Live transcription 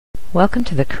Welcome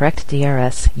to the Correct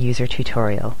DRS user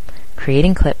tutorial,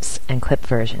 creating clips and clip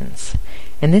versions.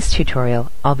 In this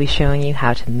tutorial, I'll be showing you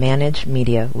how to manage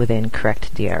media within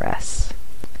Correct DRS.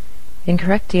 In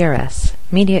Correct DRS,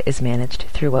 media is managed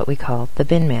through what we call the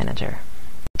bin manager.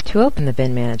 To open the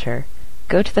bin manager,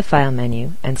 go to the File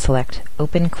menu and select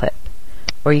Open Clip,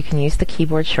 or you can use the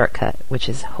keyboard shortcut, which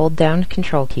is hold down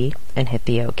Control key and hit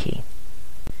the O key.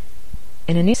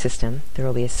 In a new system, there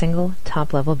will be a single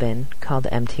top-level bin called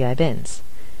MTI bins.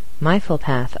 My full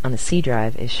path on the C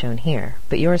drive is shown here,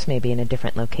 but yours may be in a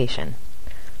different location.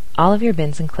 All of your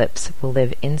bins and clips will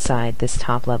live inside this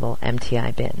top-level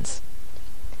MTI bins.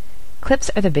 Clips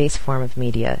are the base form of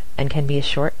media and can be as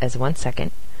short as 1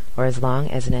 second or as long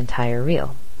as an entire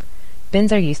reel.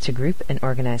 Bins are used to group and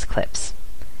organize clips.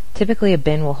 Typically, a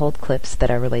bin will hold clips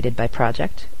that are related by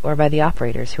project or by the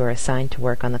operators who are assigned to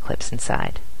work on the clips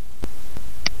inside.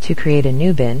 To create a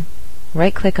new bin,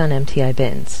 right-click on MTI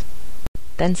bins,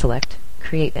 then select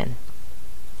Create Bin.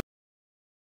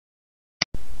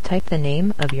 Type the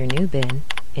name of your new bin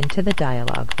into the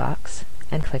dialog box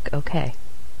and click OK.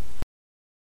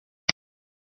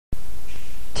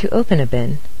 To open a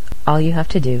bin, all you have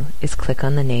to do is click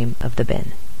on the name of the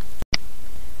bin.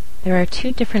 There are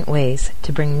two different ways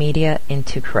to bring media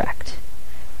into Correct.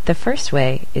 The first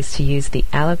way is to use the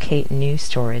Allocate New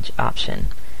Storage option.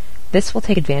 This will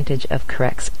take advantage of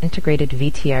Correct's integrated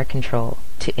VTR control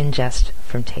to ingest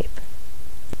from tape.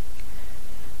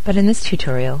 But in this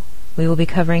tutorial, we will be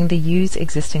covering the Use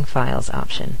Existing Files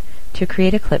option to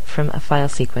create a clip from a file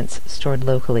sequence stored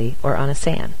locally or on a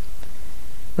SAN.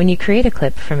 When you create a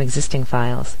clip from existing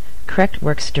files, Correct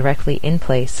works directly in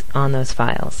place on those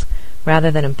files,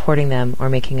 rather than importing them or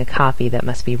making a copy that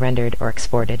must be rendered or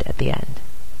exported at the end.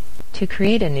 To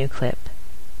create a new clip,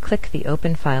 click the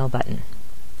Open File button.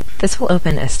 This will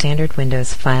open a standard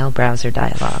Windows file browser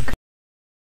dialog.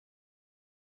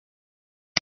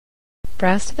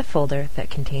 Browse to the folder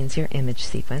that contains your image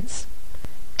sequence.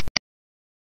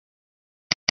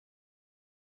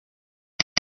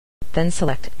 Then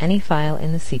select any file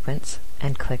in the sequence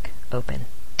and click Open.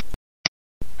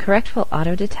 Correct will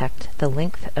auto-detect the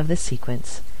length of the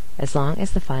sequence as long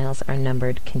as the files are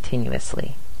numbered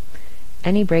continuously.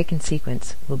 Any break in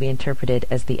sequence will be interpreted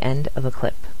as the end of a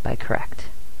clip by Correct.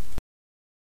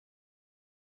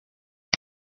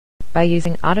 By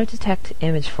using Auto-Detect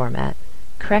Image Format,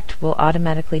 Correct will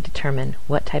automatically determine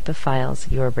what type of files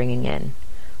you are bringing in,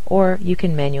 or you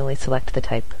can manually select the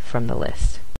type from the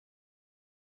list.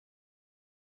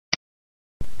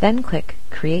 Then click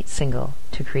Create Single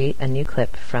to create a new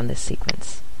clip from this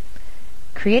sequence.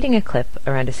 Creating a clip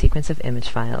around a sequence of image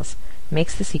files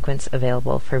makes the sequence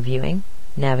available for viewing,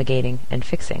 navigating, and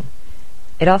fixing.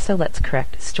 It also lets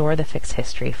Correct store the fix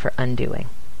history for undoing.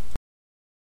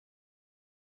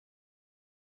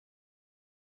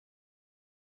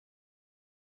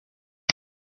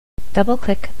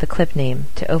 Double-click the clip name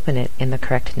to open it in the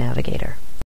Correct Navigator.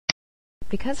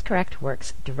 Because Correct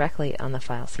works directly on the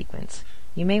file sequence,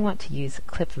 you may want to use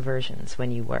clip versions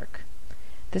when you work.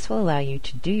 This will allow you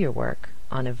to do your work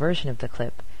on a version of the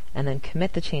clip and then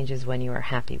commit the changes when you are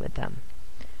happy with them.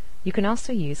 You can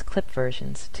also use clip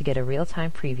versions to get a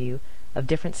real-time preview of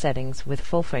different settings with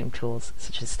full-frame tools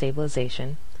such as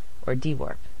stabilization or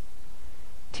dewarp.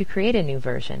 To create a new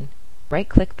version,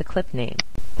 right-click the clip name,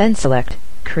 then select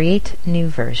Create New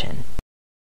Version.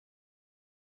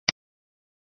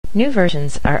 New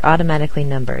versions are automatically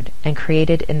numbered and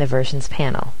created in the Versions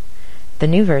panel. The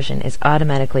new version is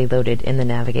automatically loaded in the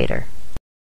Navigator.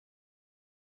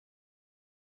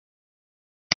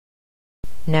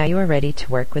 Now you are ready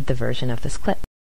to work with the version of this clip.